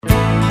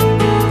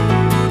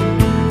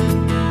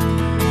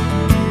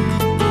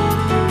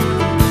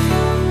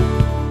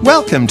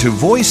Welcome to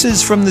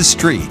Voices from the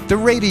Street, the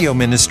radio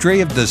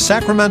ministry of the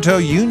Sacramento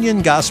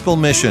Union Gospel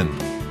Mission.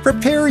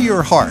 Prepare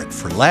your heart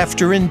for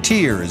laughter and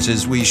tears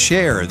as we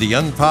share the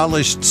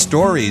unpolished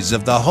stories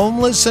of the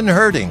homeless and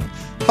hurting,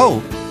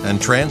 hope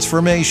and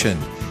transformation.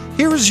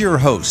 Here is your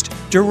host,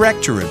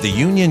 Director of the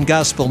Union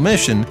Gospel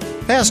Mission,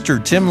 Pastor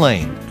Tim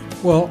Lane.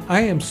 Well,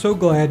 I am so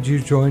glad you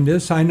joined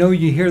us. I know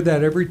you hear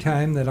that every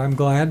time that I'm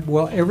glad.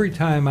 Well, every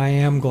time I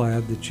am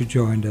glad that you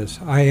joined us.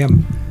 I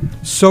am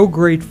so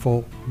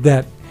grateful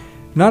that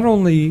not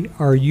only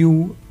are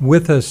you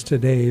with us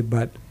today,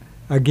 but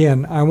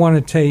again, I want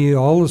to tell you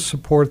all the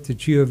support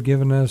that you have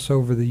given us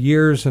over the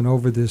years and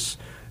over this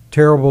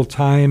terrible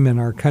time in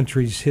our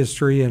country's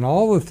history and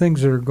all the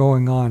things that are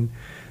going on.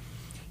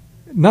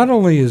 Not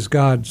only is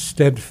God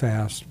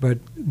steadfast, but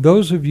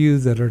those of you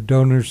that are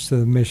donors to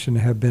the mission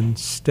have been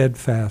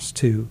steadfast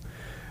too.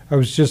 I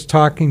was just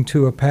talking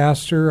to a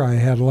pastor. I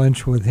had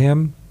lunch with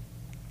him,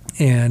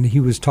 and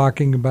he was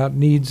talking about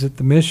needs at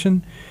the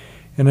mission.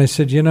 And I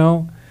said, you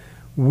know,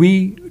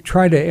 we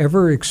try to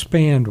ever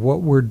expand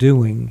what we're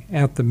doing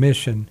at the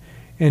mission,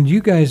 and you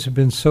guys have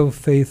been so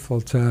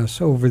faithful to us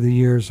over the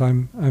years.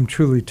 I'm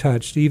truly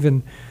touched.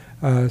 Even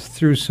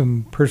through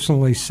some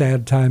personally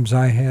sad times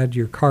I had,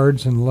 your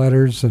cards and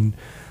letters and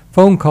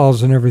phone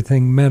calls and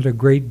everything meant a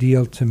great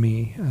deal to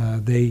me.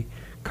 They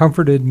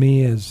comforted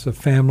me as a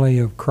family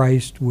of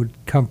Christ would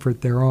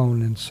comfort their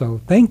own, and so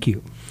thank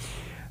you.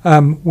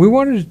 We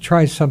wanted to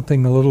try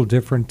something a little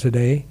different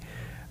today.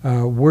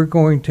 I'm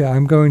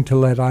going to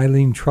let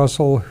Eileen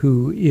Trussell,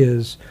 who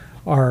is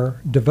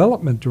our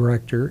development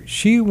director,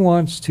 she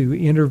wants to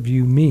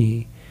interview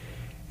me.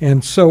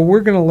 And so we're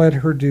going to let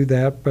her do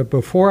that. But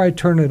before I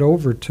turn it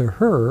over to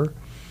her,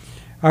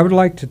 I would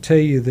like to tell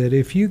you that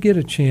if you get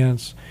a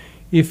chance,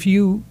 if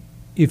you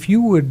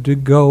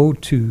would go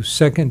to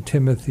 2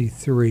 Timothy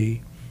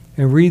 3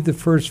 and read the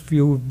first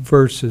few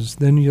verses,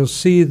 then you'll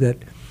see that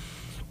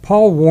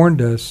Paul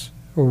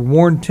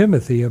warned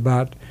Timothy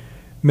about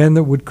men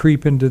that would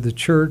creep into the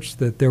church,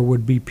 that there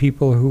would be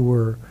people who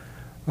were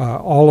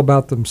all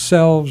about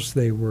themselves.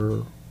 They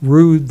were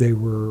rude, they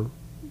were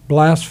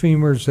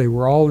blasphemers, they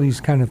were all these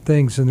kind of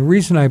things. And the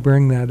reason I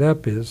bring that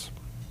up is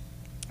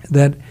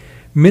that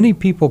many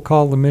people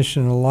call the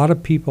mission, a lot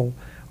of people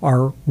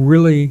are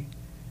really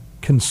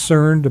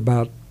concerned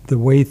about the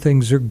way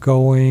things are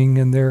going,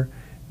 and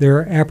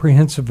they're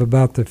apprehensive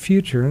about the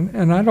future.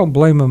 And I don't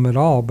blame them at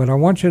all, but I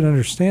want you to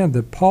understand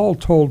that Paul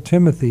told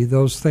Timothy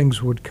those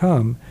things would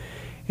come.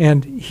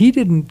 And he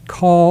didn't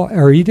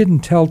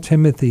tell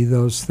Timothy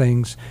those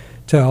things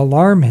to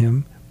alarm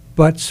him,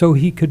 but so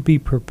he could be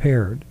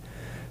prepared.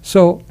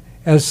 So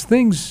as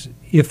things,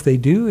 if they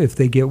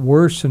get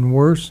worse and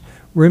worse,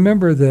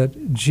 remember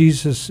that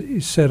Jesus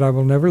said, I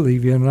will never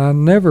leave you and I'll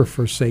never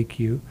forsake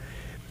you.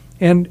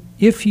 And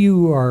if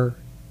you are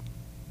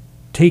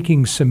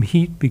taking some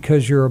heat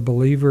because you're a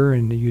believer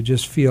and you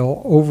just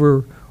feel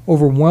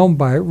overwhelmed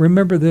by it,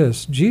 remember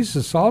this.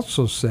 Jesus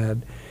also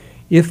said,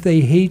 if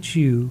they hate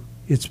you,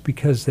 it's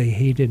because they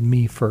hated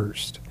me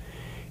first.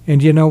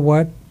 And you know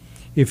what?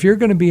 If you're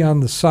going to be on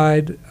the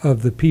side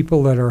of the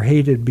people that are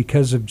hated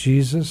because of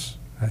Jesus,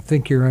 I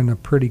think you're on a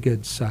pretty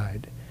good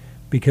side.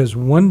 Because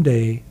one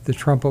day the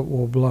trumpet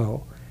will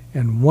blow,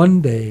 and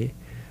one day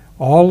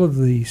all of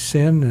the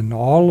sin and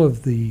all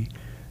of the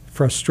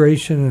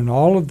frustration and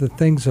all of the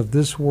things of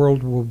this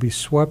world will be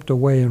swept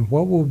away, and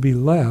what will be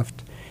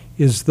left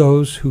is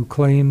those who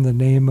claim the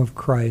name of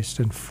Christ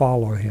and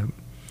follow him.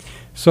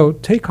 So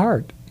take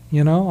heart.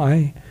 You know,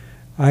 I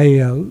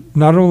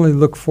not only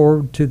look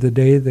forward to the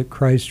day that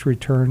Christ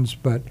returns,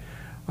 but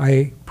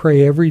I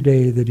pray every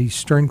day that he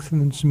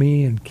strengthens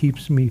me and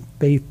keeps me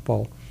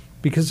faithful,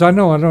 because I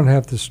know I don't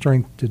have the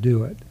strength to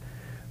do it.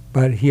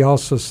 But he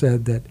also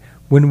said that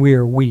when we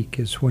are weak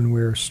is when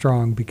we are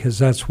strong, because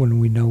that's when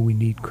we know we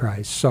need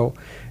Christ. So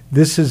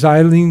this is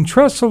Eileen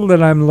Trussell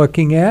that I'm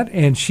looking at,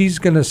 and she's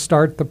going to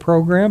start the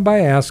program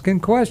by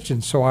asking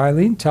questions. So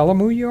Eileen, tell them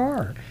who you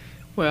are.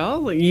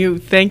 Well,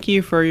 thank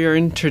you for your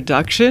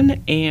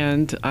introduction,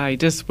 and I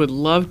just would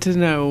love to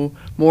know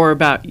more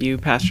about you,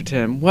 Pastor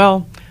Tim.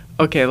 Well,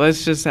 okay,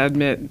 let's just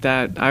admit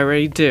that I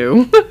already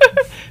do.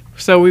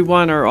 So we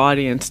want our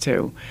audience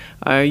to.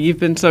 You've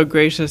been so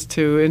gracious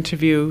to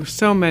interview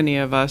so many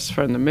of us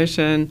from the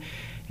mission,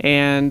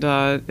 and,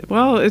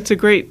 well, it's a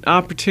great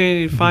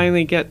opportunity to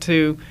finally get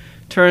to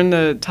turn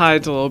the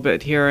tides a little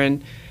bit here.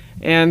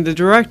 And the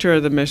director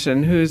of the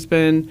mission, who's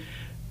been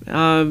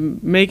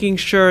making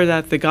sure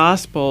that the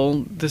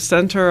gospel, the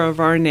center of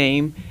our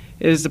name,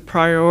 is the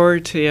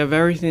priority of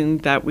everything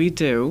that we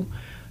do.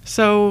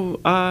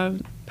 So,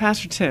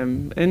 Pastor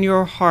Tim, in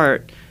your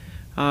heart,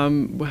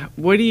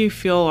 what do you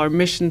feel our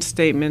mission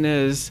statement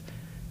is,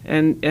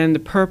 and the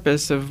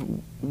purpose of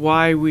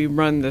why we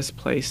run this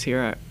place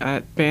here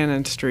at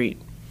Bannon Street?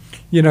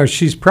 You know,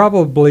 she's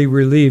probably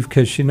relieved,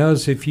 because she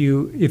knows if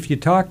you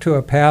talk to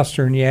a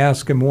pastor and you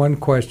ask him one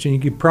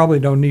question, you probably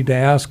don't need to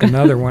ask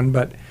another one,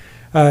 but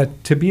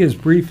to be as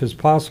brief as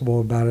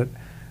possible about it,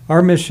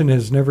 our mission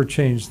has never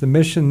changed. The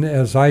mission,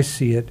 as I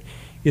see it,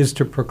 is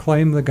to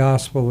proclaim the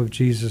gospel of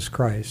Jesus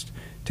Christ,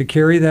 to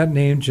carry that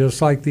name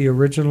just like the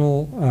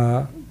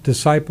original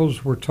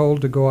disciples were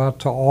told to go out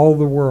to all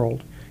the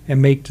world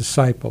and make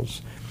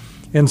disciples.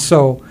 And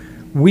so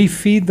we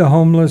feed the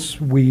homeless,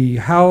 we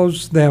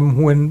house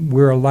them when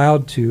we're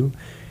allowed to,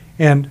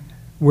 and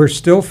we're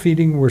still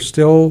feeding, we're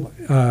still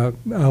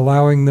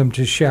allowing them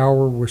to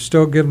shower, we're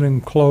still giving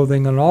them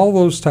clothing and all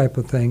those type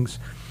of things.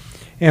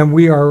 And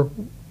we're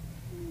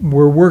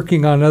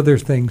working on other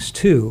things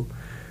too.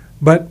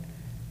 But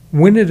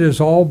when it is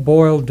all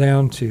boiled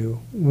down to,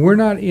 we're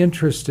not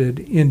interested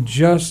in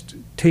just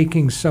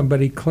taking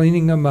somebody,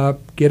 cleaning them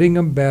up, getting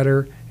them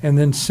better, and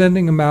then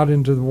sending them out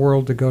into the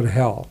world to go to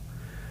hell.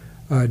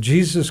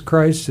 Jesus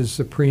Christ is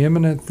the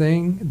preeminent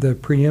thing, the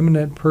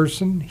preeminent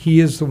person. He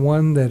is the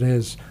one that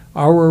is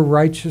our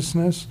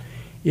righteousness.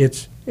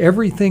 It's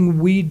everything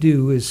we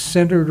do is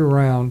centered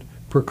around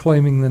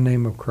proclaiming the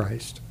name of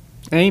Christ.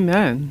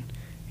 Amen.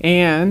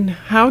 And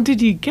how did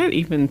you get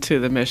even to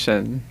the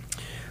mission?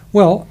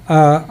 Well,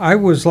 I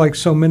was like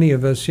so many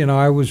of us,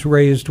 I was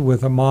raised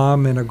with a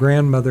mom and a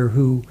grandmother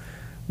who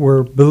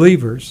were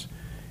believers.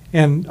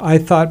 And I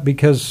thought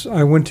because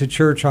I went to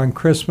church on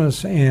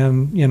Christmas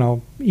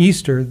and,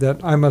 Easter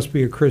that I must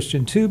be a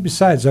Christian too.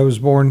 Besides, I was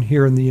born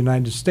here in the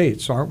United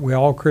States. Aren't we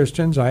all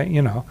Christians?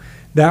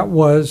 That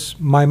was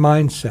my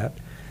mindset.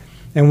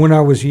 And when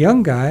I was a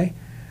young guy,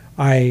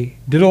 I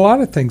did a lot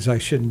of things I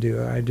shouldn't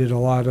do. I did a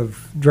lot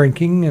of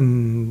drinking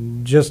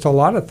and just a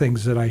lot of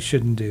things that I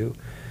shouldn't do.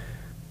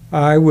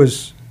 I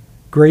was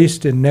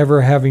graced in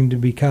never having to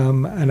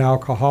become an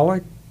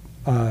alcoholic,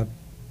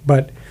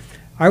 but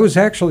I was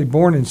actually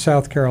born in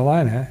South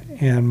Carolina,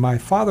 and my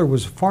father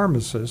was a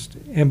pharmacist,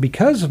 and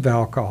because of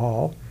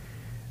alcohol,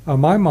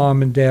 my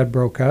mom and dad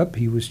broke up.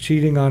 He was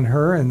cheating on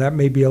her, and that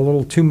may be a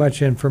little too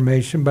much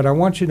information, but I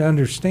want you to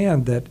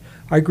understand that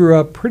I grew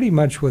up pretty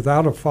much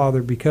without a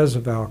father because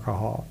of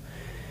alcohol.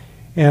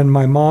 And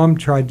my mom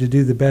tried to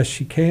do the best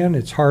she can.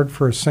 It's hard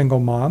for a single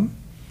mom,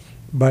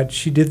 but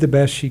she did the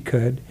best she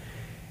could.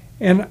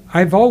 And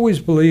I've always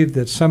believed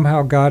that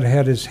somehow God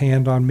had his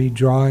hand on me,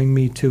 drawing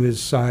me to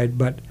his side,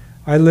 but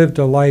I lived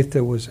a life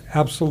that was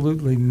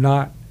absolutely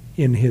not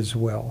in his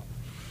will.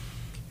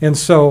 And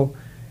so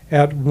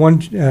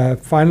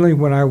finally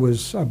when I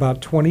was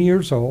about 20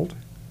 years old,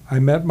 I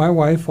met my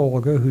wife,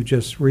 Olga, who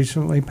just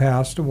recently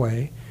passed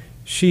away.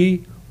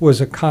 She was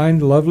a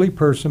kind, lovely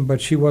person,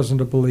 but she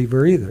wasn't a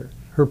believer either.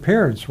 Her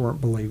parents weren't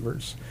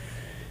believers.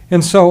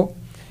 And so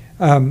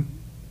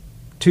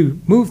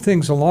to move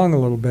things along a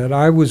little bit,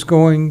 I was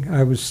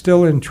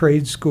still in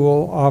trade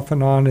school off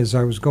and on as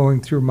I was going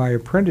through my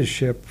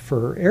apprenticeship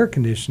for air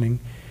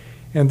conditioning,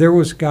 and there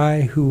was a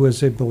guy who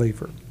was a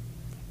believer.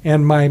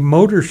 And my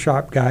motor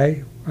shop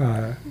guy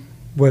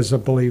was a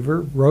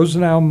believer,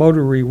 Rosenau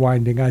Motor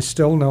Rewinding, I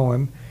still know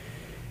him,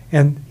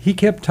 and he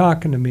kept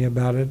talking to me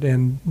about it,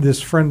 and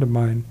this friend of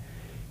mine.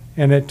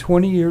 And at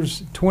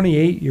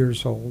 28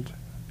 years old,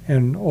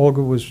 and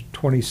Olga was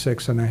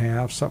 26 and a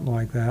half, something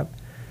like that,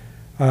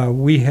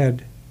 we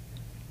had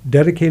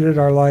dedicated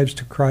our lives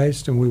to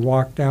Christ, and we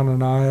walked down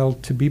an aisle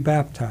to be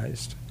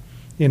baptized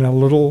in a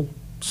little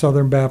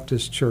Southern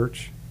Baptist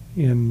church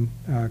in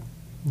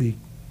the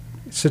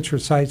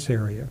Citrus Heights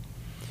area.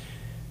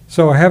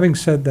 So having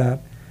said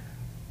that,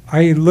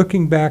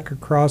 looking back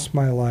across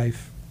my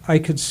life, I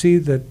could see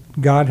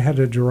that God had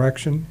a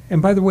direction.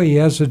 And by the way, he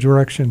has a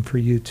direction for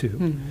you too.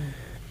 Mm-hmm.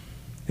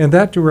 And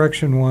that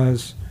direction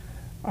was,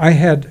 I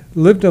had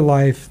lived a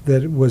life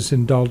that was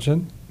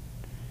indulgent,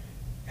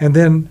 and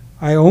then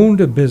I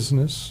owned a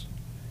business,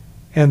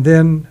 and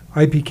then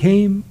I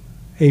became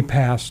a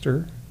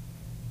pastor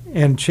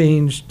and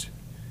changed,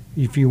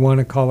 if you want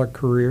to call it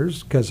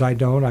careers, because I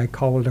don't, I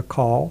call it a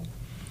call.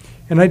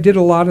 And I did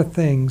a lot of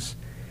things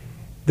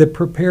that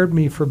prepared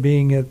me for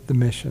being at the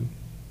mission.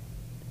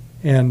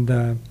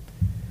 And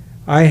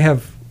I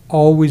have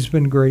always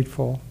been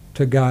grateful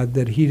to God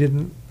that he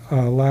didn't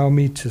allow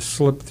me to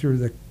slip through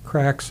the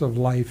cracks of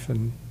life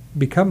and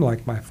become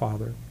like my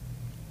father.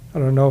 I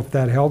don't know if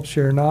that helps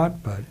you or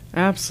not, but...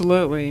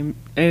 Absolutely.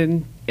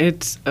 And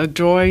it's a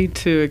joy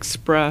to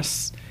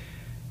express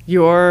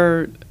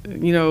your,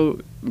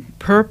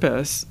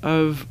 purpose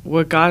of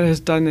what God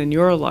has done in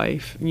your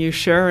life. You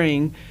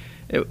sharing,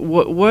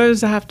 what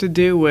does it have to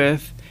do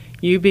with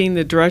you being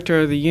the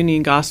director of the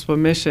Union Gospel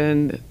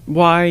Mission,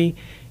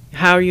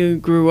 how you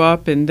grew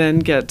up and then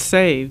get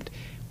saved?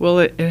 Well,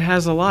 it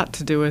has a lot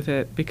to do with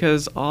it,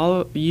 because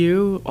all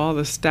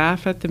the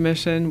staff at the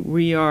mission,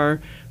 we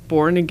are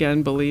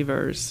born-again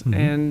believers, mm-hmm.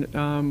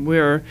 and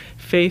we're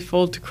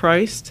faithful to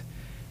Christ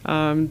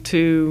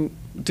to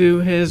do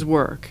his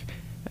work.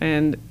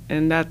 And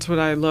that's what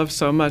I love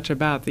so much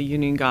about the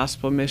Union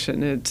Gospel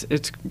Mission.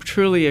 It's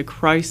truly a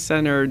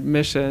Christ-centered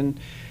mission,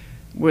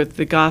 with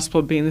the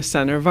gospel being the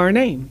center of our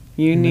name.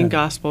 Union Amen.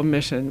 Gospel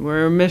Mission.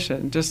 We're a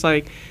mission. Just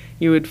like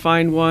you would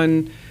find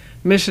one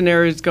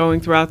missionaries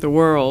going throughout the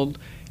world,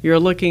 you're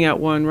looking at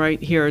one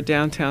right here at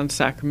downtown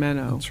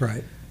Sacramento. That's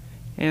right.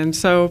 And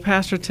so,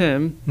 Pastor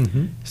Tim,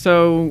 Mm-hmm.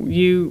 so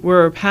you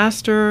were a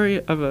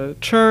pastor of a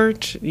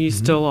church, you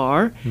still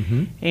are,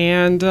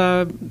 and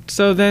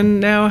so then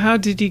now how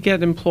did you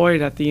get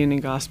employed at the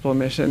Union Gospel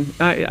Mission?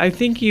 I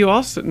think you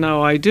also,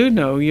 no, I do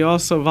know, you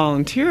also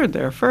volunteered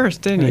there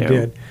first, didn't you? I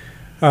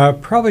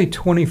did. Probably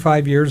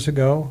 25 years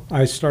ago,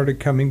 I started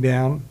coming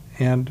down,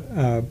 and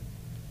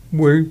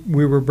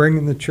we were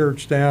bringing the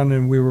church down,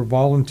 and we were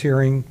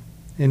volunteering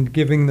and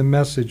giving the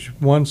message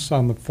once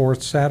on the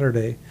fourth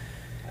Saturday.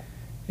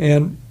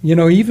 And,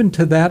 even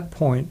to that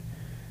point,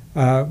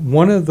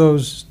 one of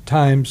those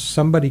times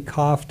somebody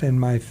coughed in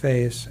my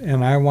face,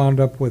 and I wound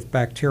up with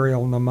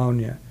bacterial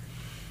pneumonia.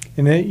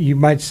 And you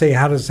might say,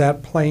 how does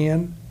that play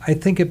in? I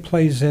think it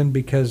plays in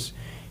because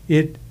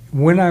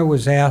when I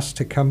was asked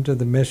to come to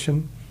the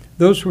mission,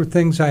 those were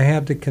things I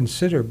had to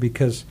consider,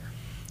 because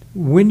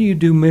when you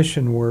do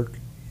mission work,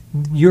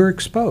 you're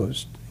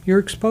exposed. You're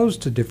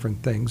exposed to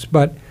different things.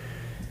 But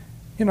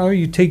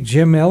you take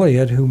Jim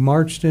Elliot, who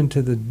marched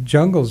into the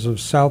jungles of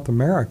South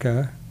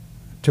America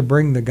to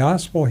bring the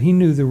gospel. He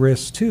knew the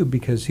risks too,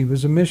 because he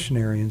was a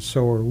missionary, and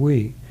so are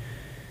we.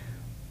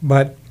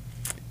 But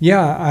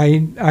yeah,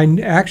 I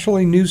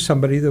actually knew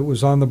somebody that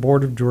was on the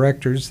board of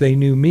directors. They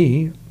knew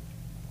me.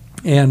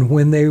 And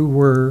when they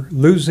were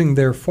losing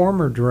their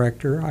former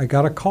director, I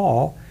got a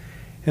call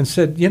and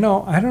said,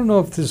 I don't know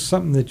if this is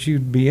something that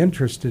you'd be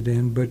interested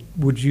in, but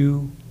would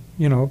you,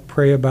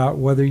 pray about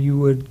whether you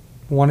would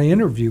want to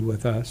interview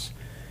with us?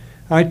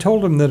 I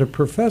told him that a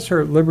professor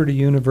at Liberty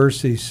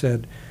University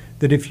said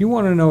that if you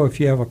want to know if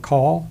you have a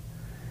call,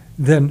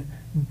 then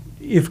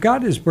if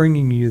God is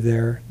bringing you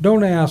there,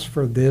 don't ask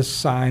for this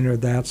sign or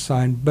that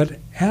sign, but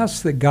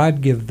ask that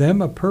God give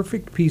them a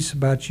perfect peace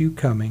about you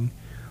coming,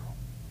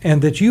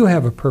 and that you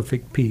have a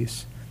perfect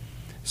peace.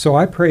 So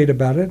I prayed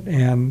about it,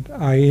 and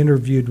I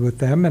interviewed with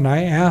them, and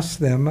I asked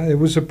them. It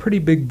was a pretty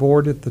big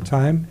board at the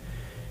time.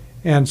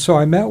 And so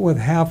I met with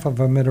half of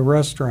them at a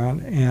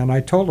restaurant, and I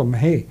told them,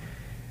 hey,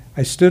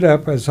 I stood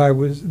up as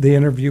the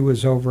interview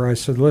was over. I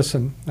said,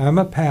 listen, I'm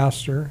a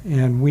pastor,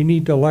 and we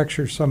need to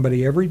lecture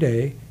somebody every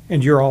day,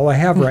 and you're all I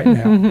have right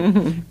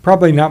now.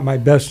 Probably not my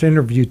best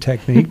interview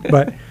technique,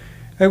 but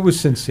it was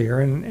sincere.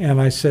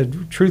 And I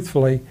said,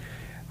 truthfully,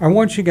 I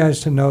want you guys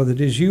to know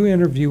that as you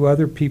interview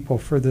other people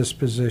for this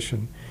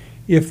position,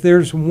 if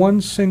there's one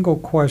single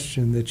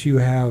question that you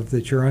have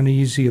that you're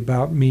uneasy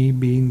about me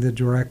being the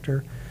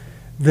director,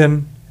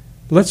 then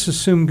let's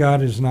assume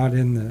God is not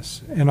in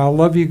this. And I'll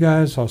love you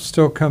guys. I'll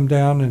still come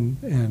down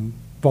and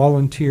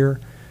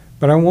volunteer,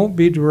 but I won't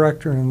be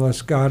director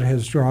unless God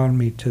has drawn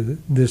me to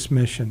this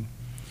mission.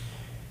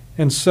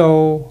 And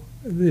so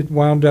it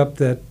wound up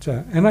that,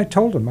 and I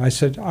told him, I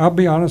said, I'll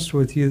be honest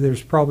with you,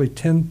 there's probably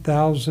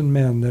 10,000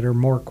 men that are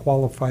more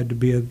qualified to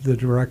be the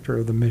director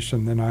of the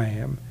mission than I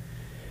am.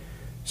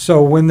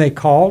 So when they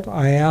called,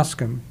 I asked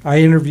them. I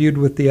interviewed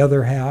with the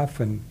other half,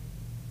 and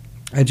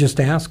I just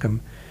asked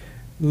them,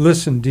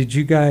 listen, did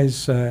you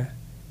guys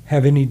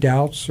have any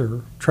doubts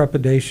or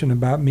trepidation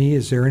about me?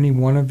 Is there any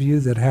one of you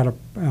that had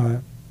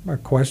a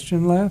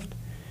question left?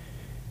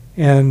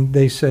 And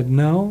they said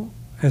no.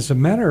 As a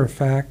matter of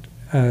fact,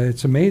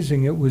 it's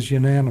amazing, it was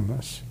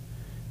unanimous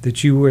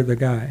that you were the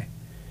guy.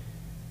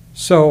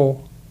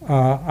 So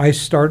I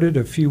started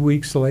a few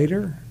weeks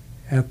later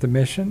at the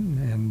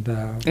mission.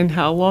 And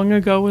how long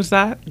ago was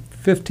that?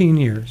 15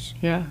 years.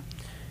 Yeah.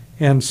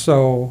 And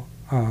so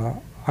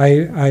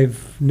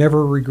I've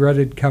never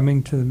regretted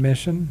coming to the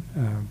mission.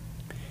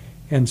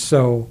 And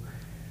so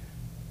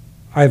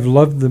I've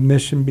loved the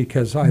mission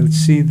because I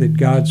see that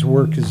God's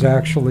work is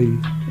actually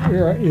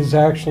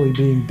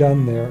being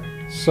done there.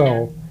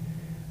 So,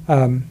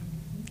 and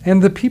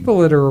the people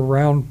that are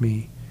around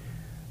me,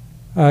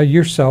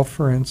 yourself,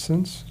 for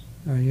instance,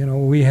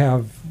 we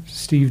have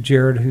Steve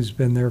Jarrett, who's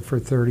been there for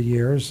 30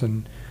 years,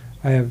 and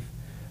I have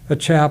a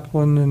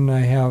chaplain, and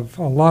I have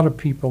a lot of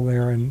people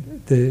there.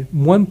 And the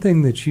one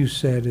thing that you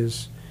said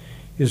is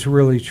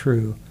really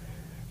true.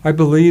 I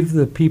believe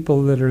the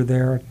people that are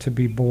there to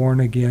be born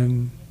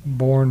again,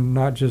 born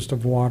not just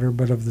of water,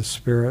 but of the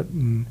Spirit.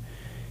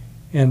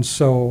 And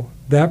so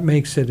that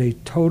makes it a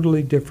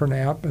totally different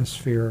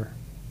atmosphere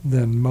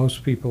than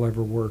most people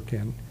ever work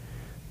in.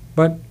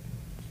 But,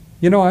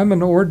 I'm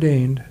an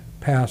ordained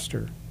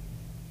pastor.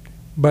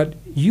 But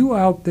you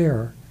out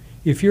there,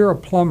 if you're a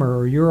plumber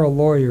or you're a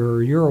lawyer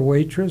or you're a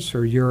waitress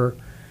or you're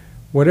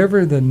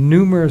whatever the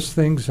numerous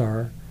things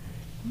are,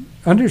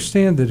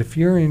 understand that if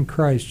you're in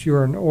Christ,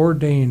 you're an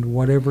ordained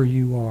whatever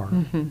you are.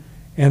 Mm-hmm.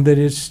 And that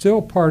it's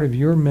still part of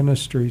your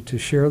ministry to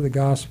share the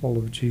gospel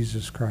of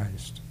Jesus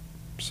Christ.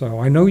 So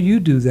I know you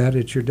do that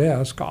at your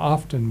desk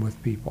often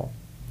with people.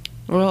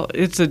 Well,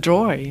 it's a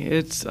joy.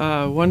 It's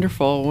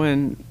wonderful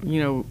when,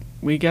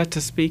 we get to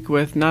speak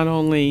with not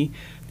only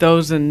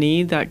those in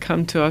need that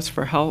come to us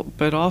for help,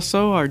 but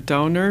also our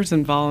donors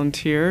and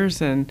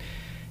volunteers, and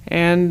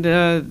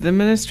the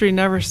ministry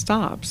never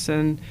stops.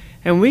 And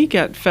we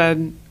get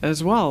fed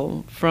as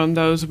well from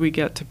those we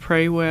get to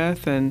pray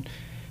with and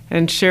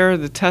share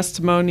the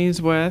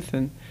testimonies with.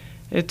 And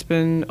it's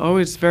been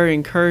always very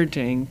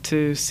encouraging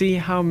to see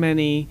how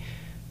many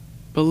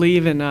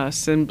believe in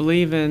us and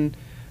believe in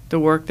the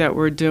work that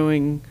we're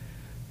doing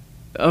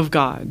of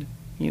God,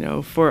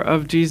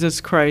 of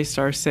Jesus Christ,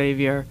 our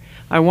Savior.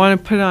 I want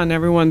to put on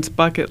everyone's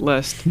bucket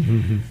list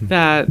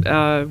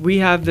that we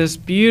have this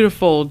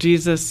beautiful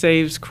Jesus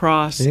Saves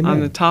cross Amen. On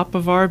the top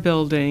of our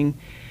building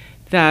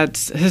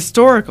that's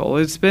historical.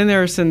 It's been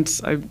there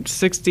since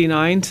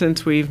 69,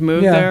 since we've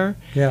moved there.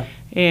 Yeah.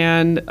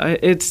 And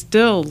it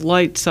still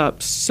lights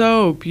up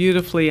so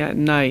beautifully at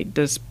night,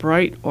 this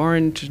bright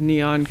orange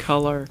neon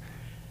color.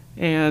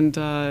 And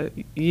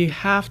you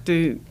have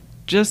to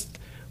just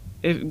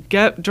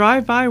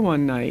drive by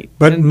one night.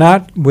 But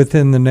not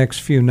within the next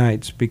few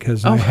nights,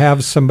 because I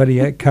have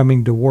somebody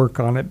coming to work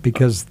on it,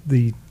 because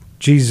the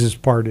Jesus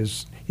part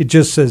it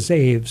just says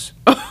Aves.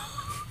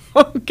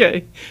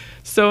 Okay.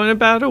 So in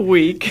about a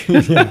week.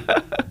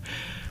 Yeah.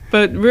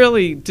 But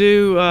really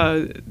do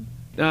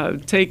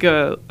take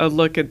a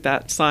look at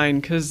that sign,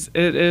 because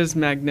it is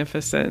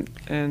magnificent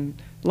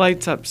and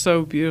lights up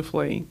so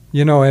beautifully.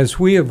 As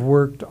we have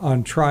worked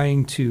on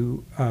trying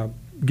to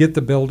get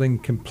the building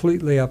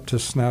completely up to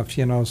snuff,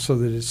 so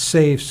that it's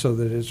safe, so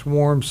that it's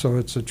warm, so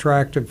it's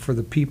attractive for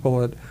the people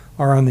that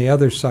are on the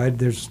other side.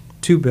 There's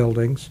 2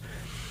 buildings.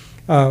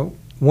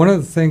 One of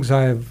the things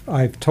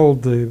I've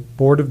told the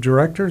board of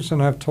directors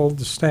and I've told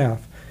the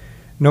staff,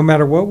 no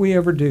matter what we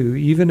ever do,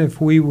 even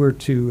if we were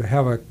to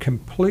have a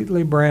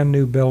completely brand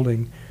new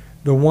building,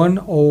 the one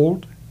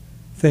old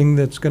thing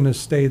that's going to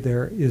stay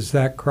there is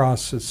that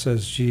cross that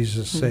says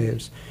Jesus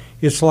Saves.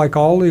 It's like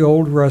all the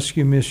old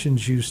rescue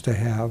missions used to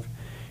have,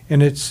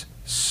 and it's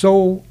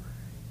so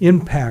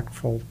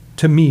impactful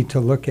to me to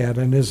look at.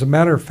 And as a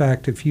matter of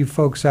fact, if you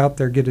folks out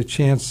there get a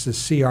chance to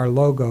see our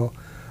logo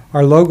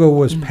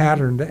was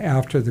patterned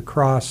after the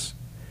cross.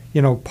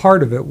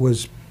 Part of it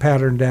was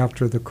patterned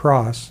after the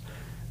cross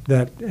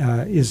that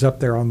is up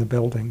there on the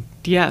building.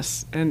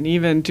 Yes, and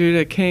even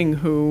Judah King,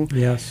 who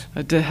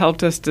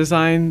helped us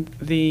design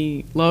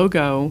the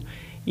logo,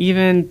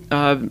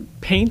 even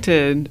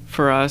painted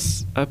for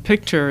us a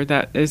picture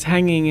that is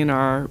hanging in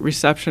our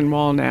reception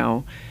wall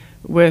now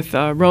with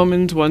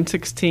Romans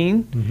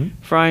 1:16,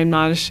 for I am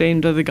not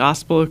ashamed of the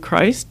gospel of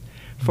Christ,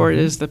 for it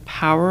is the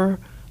power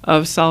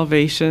of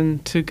salvation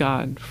to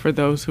God for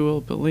those who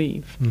will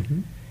believe.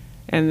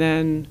 And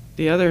then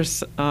the other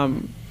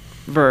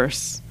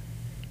verse,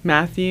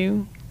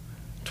 Matthew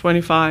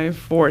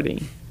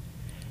 25:40.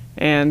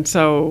 And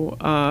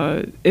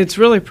so it's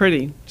really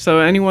pretty. So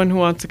anyone who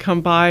wants to come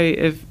by,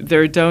 if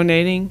they're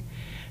donating,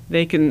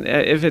 they can,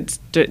 if it's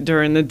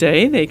during the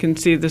day, they can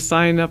see the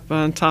sign up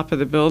on top of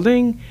the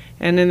building.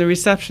 And in the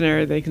reception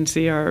area, they can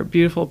see our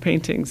beautiful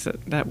paintings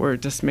that were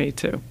just made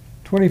too.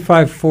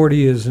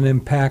 25:40 is an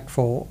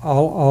impactful.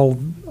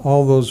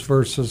 All those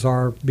verses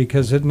are,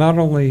 because it not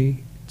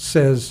only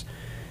says,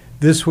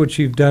 "This which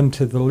you've done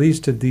to the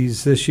least of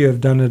these, this you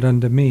have done it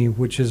unto me,"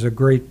 which is a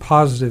great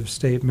positive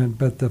statement.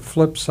 But the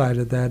flip side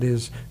of that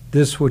is,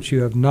 "This which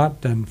you have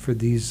not done for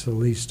these the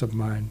least of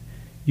mine,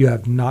 you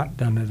have not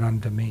done it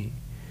unto me."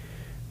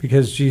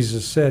 Because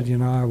Jesus said,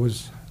 I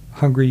was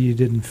hungry, you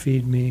didn't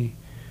feed me.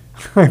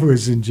 I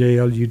was in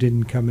jail, you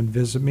didn't come and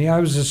visit me. I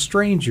was a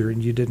stranger,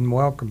 and you didn't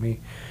welcome me.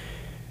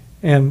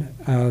 And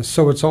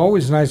so it's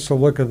always nice to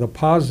look at the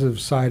positive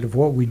side of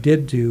what we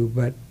did do,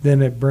 but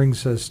then it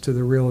brings us to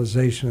the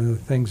realization of the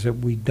things that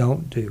we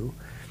don't do.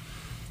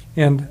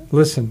 And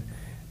listen,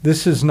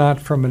 this is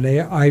not from an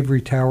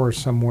ivory tower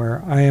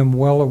somewhere. I am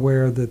well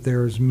aware that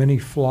there's many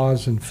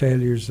flaws and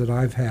failures that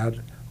I've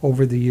had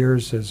over the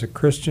years as a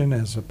Christian,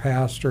 as a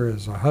pastor,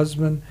 as a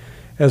husband,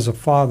 as a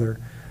father.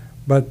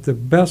 But the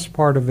best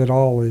part of it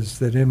all is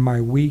that in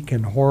my weak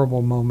and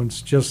horrible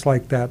moments, just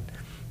like that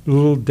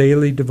little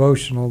daily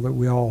devotional that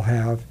we all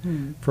have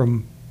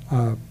from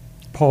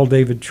Paul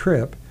David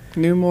Tripp.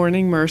 New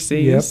Morning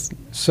Mercies. Yep.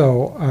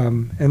 So,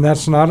 and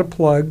that's not a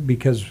plug,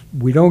 because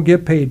we don't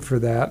get paid for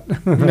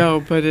that.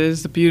 No, but it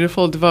is a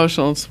beautiful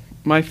devotional. It's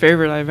my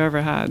favorite I've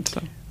ever had.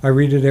 So I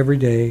read it every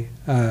day.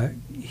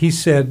 He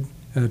said,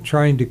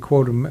 trying to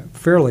quote him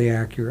fairly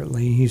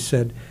accurately, he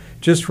said,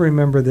 "Just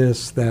remember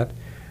this, that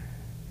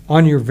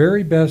on your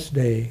very best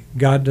day,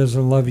 God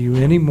doesn't love you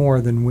any more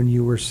than when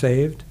you were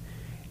saved.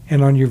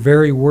 And on your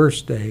very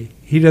worst day,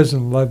 he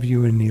doesn't love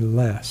you any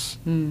less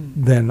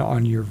than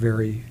on your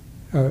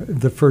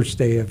the first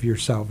day of your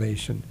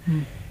salvation."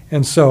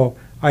 And so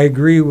I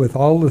agree with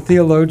all the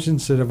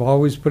theologians that have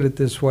always put it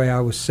this way: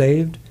 I was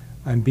saved,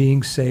 I'm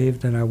being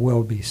saved, and I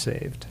will be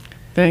saved.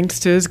 Thanks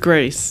to his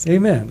grace.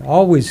 Amen.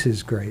 Always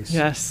his grace.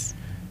 Yes.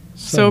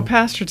 So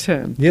Pastor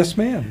Tim. Yes,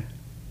 ma'am.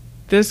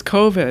 This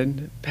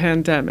COVID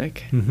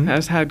pandemic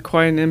has had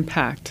quite an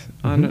impact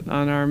on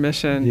our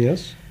mission.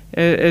 Yes.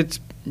 It's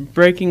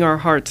breaking our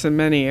hearts in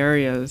many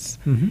areas.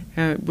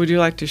 Would you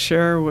like to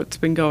share what's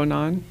been going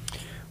on?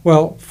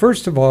 Well,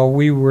 first of all,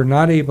 we were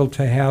not able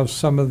to have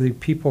some of the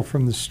people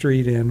from the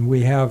street in.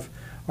 We have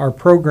our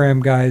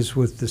program guys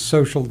with the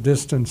social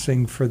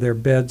distancing for their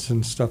beds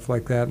and stuff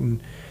like that. And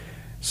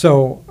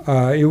so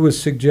it was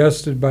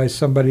suggested by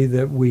somebody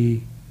that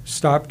we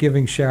stop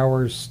giving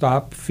showers,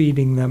 stop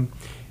feeding them.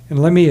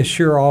 And let me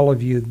assure all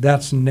of you,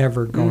 that's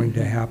never going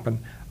to happen.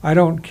 I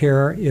don't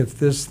care if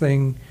this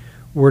thing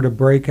were to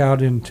break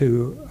out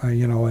into, a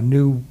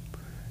new,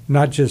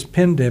 not just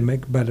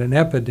pandemic, but an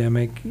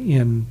epidemic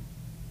in,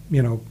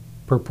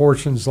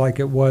 proportions like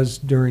it was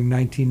during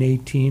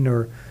 1918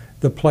 or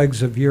the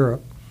plagues of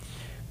Europe.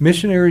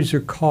 Missionaries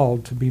are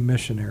called to be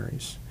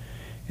missionaries.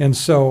 And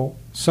so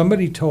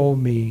somebody told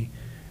me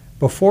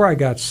before I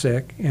got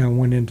sick and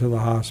went into the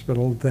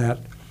hospital that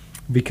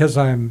because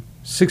I'm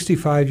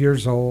 65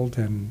 years old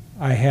and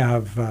I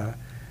have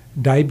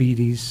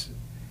diabetes,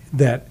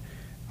 that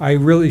I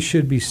really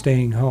should be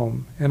staying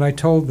home. And I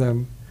told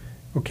them,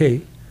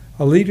 okay,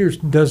 a leader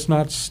does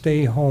not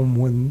stay home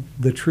when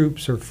the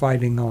troops are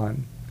fighting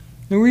on.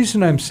 The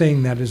reason I'm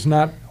saying that is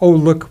not, oh,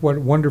 look what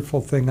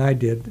wonderful thing I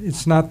did.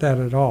 It's not that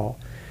at all.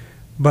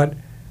 But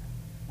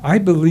I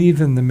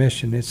believe in the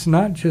mission. It's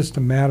not just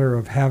a matter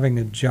of having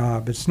a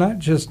job. It's not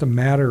just a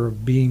matter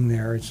of being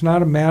there. It's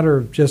not a matter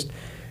of just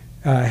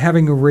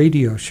having a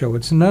radio show.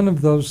 It's none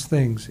of those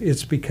things.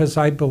 It's because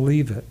I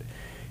believe it.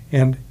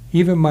 And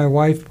even my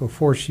wife,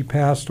 before she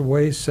passed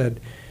away, said,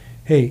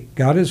 hey,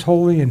 God is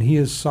holy and he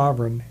is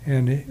sovereign.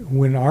 And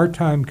when our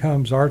time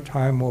comes, our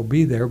time will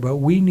be there. But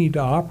we need to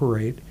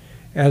operate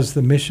as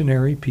the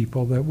missionary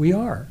people that we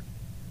are.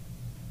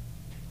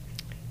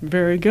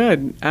 Very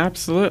good.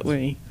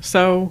 Absolutely.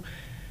 So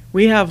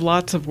we have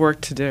lots of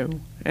work to do.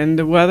 And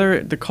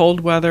the cold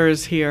weather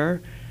is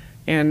here.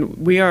 And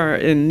we are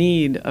in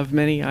need of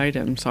many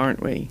items,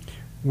 aren't we?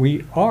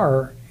 We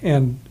are,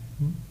 and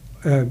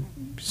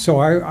so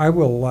I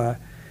will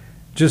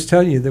just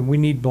tell you that we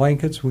need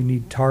blankets, we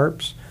need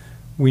tarps,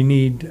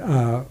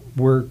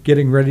 we're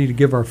getting ready to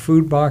give our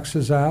food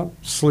boxes out,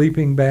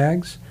 sleeping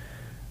bags.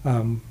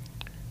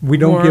 We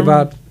don't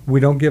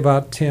give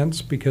out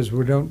tents because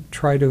we don't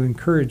try to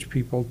encourage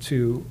people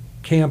to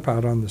camp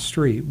out on the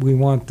street. We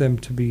want them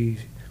to be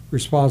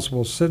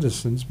responsible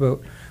citizens, but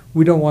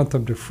we don't want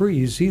them to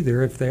freeze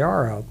either if they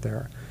are out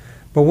there.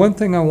 But one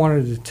thing I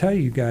wanted to tell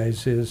you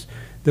guys is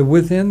that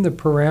within the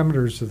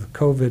parameters of the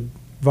COVID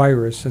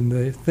virus and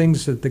the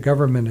things that the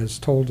government has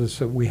told us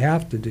that we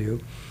have to do,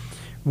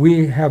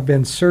 we have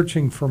been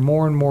searching for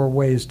more and more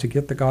ways to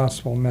get the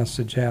gospel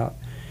message out.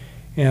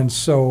 And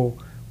so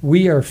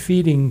we are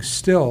feeding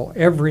still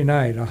every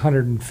night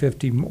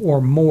 150 or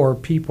more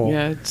people.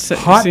 Yeah, it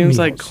seems meals.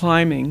 Like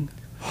climbing.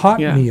 Hot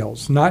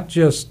meals, not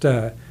just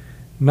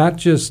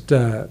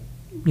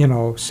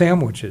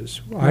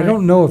sandwiches. Right. I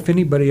don't know if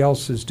anybody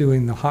else is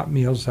doing the hot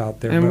meals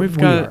out there. And but we've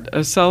got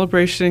a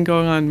celebration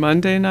going on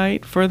Monday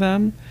night for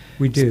them.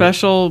 We do.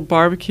 Special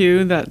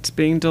barbecue that's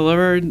being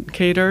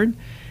catered.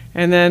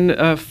 And then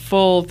a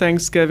full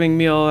Thanksgiving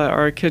meal that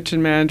our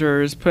kitchen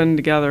manager is putting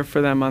together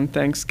for them on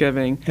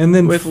Thanksgiving. And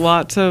then with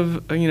lots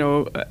of,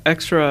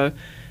 extra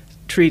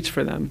treats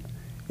for them.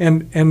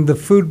 And the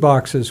food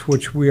boxes,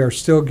 which we are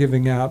still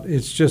giving out,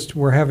 it's just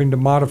we're having to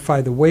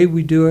modify the way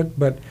we do it,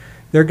 but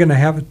they're going to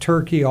have a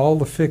turkey, all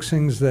the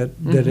fixings that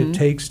it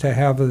takes to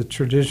have a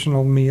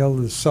traditional meal,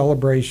 the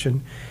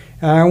celebration.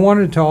 And I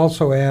wanted to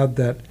also add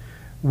that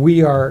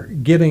we are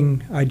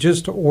getting, I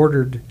just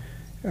ordered,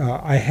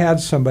 I had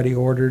somebody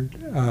ordered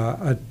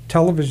a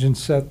television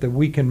set that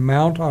we can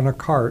mount on a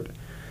cart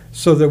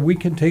so that we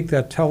can take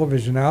that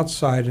television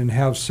outside and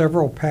have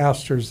several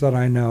pastors that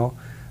I know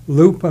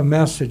loop a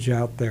message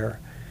out there.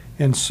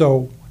 And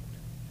so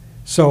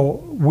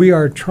we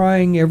are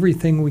trying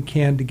everything we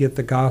can to get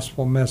the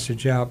gospel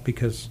message out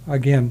because,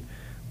 again,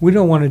 we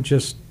don't want to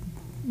just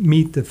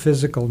meet the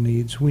physical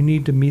needs. We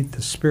need to meet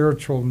the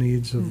spiritual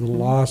needs of the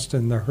lost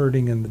and the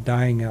hurting and the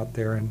dying out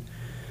there. And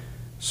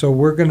so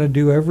we're going to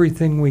do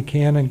everything we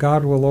can, and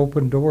God will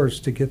open doors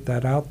to get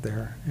that out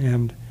there.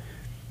 And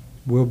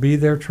we'll be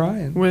there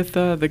trying. With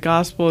the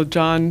Gospel of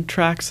John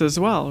tracts as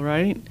well,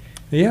 right?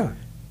 Yeah.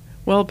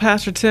 Well,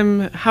 Pastor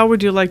Tim, how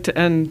would you like to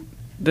end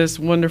this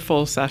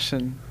wonderful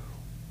session?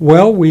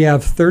 Well, we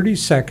have 30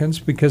 seconds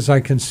because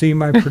I can see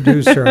my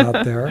producer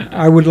out there.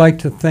 I would like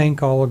to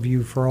thank all of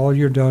you for all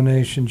your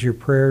donations, your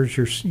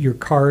prayers, your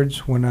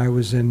cards when I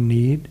was in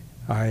need.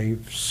 I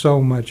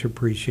so much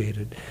appreciate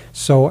it.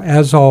 So,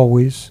 as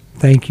always,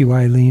 thank you,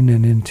 Eileen,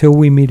 and until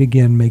we meet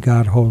again, may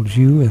God hold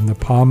you in the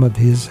palm of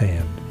his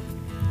hand.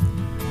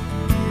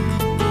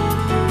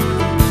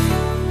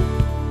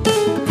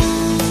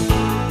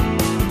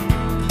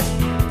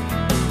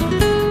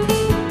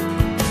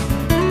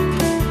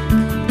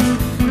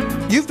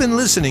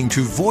 Listening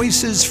to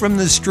Voices from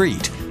the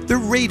Street, the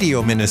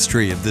radio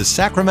ministry of the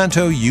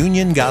Sacramento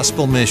Union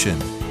Gospel Mission.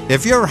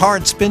 If your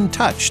heart's been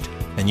touched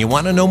and you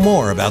want to know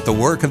more about the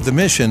work of the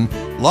mission,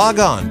 log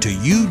on to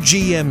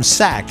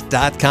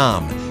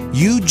ugmsac.com,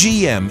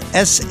 ugmsac.com.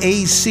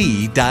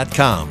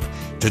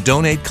 To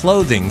donate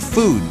clothing,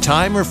 food,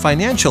 time, or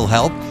financial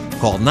help,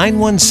 call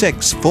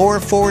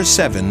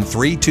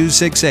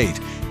 916-447-3268,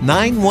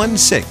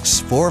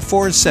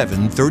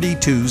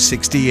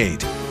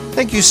 916-447-3268.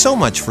 Thank you so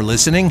much for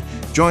listening.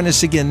 Join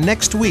us again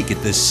next week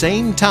at the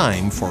same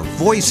time for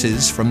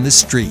Voices from the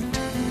Street.